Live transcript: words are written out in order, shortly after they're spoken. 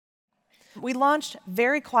We launched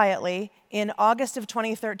very quietly in August of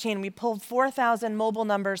 2013. We pulled 4,000 mobile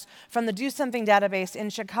numbers from the Do Something database in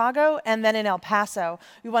Chicago and then in El Paso.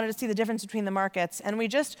 We wanted to see the difference between the markets. And we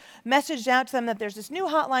just messaged out to them that there's this new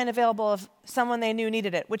hotline available if someone they knew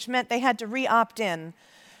needed it, which meant they had to re-opt in.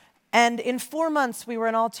 And in 4 months, we were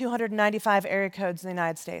in all 295 area codes in the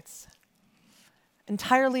United States.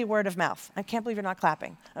 Entirely word of mouth. I can't believe you're not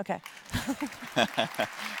clapping. Okay.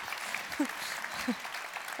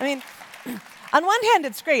 I mean, on one hand,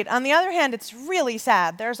 it's great. On the other hand, it's really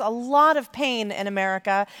sad. There's a lot of pain in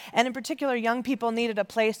America, and in particular, young people needed a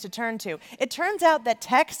place to turn to. It turns out that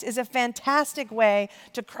text is a fantastic way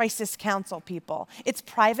to crisis counsel people. It's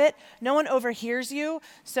private. No one overhears you.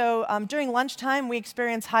 So during lunchtime, we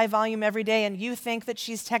experience high volume every day, and you think that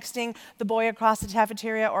she's texting the boy across the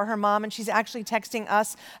cafeteria or her mom, and she's actually texting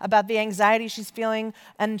us about the anxiety she's feeling,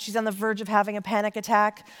 and she's on the verge of having a panic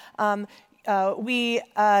attack. We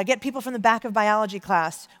get people from the back of biology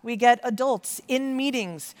class. We get adults in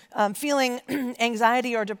meetings feeling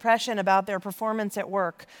anxiety or depression about their performance at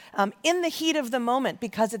work in the heat of the moment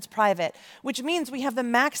because it's private, which means we have the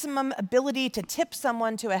maximum ability to tip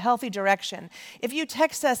someone to a healthy direction. If you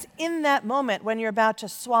text us in that moment when you're about to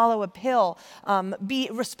swallow a pill,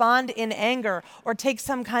 respond in anger, or take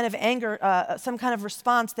some kind of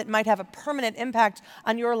response that might have a permanent impact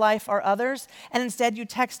on your life or others, and instead you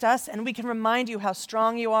text us and we can remind you how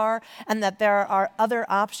strong you are and that there are other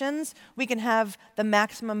options, we can have the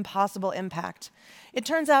maximum possible impact. It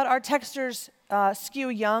turns out our texters skew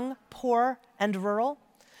young, poor, and rural.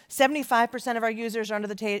 75% of our users are under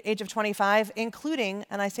the age of 25, including,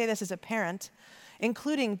 and I say this as a parent,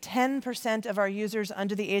 including 10% of our users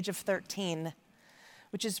under the age of 13,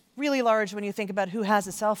 which is really large when you think about who has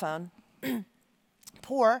a cell phone.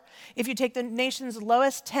 Poor, if you take the nation's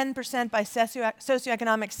lowest 10% by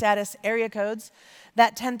socioeconomic status area codes,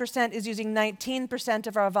 that 10% is using 19%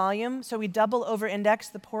 of our volume, so we double over-index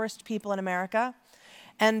the poorest people in America.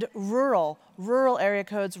 And rural area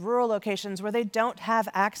codes, rural locations where they don't have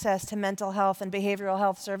access to mental health and behavioral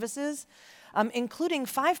health services, including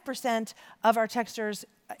 5% of our texters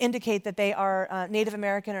indicate that they are Native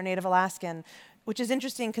American or Native Alaskan, which is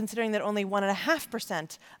interesting considering that only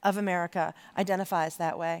 1.5% of America identifies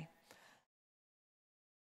that way.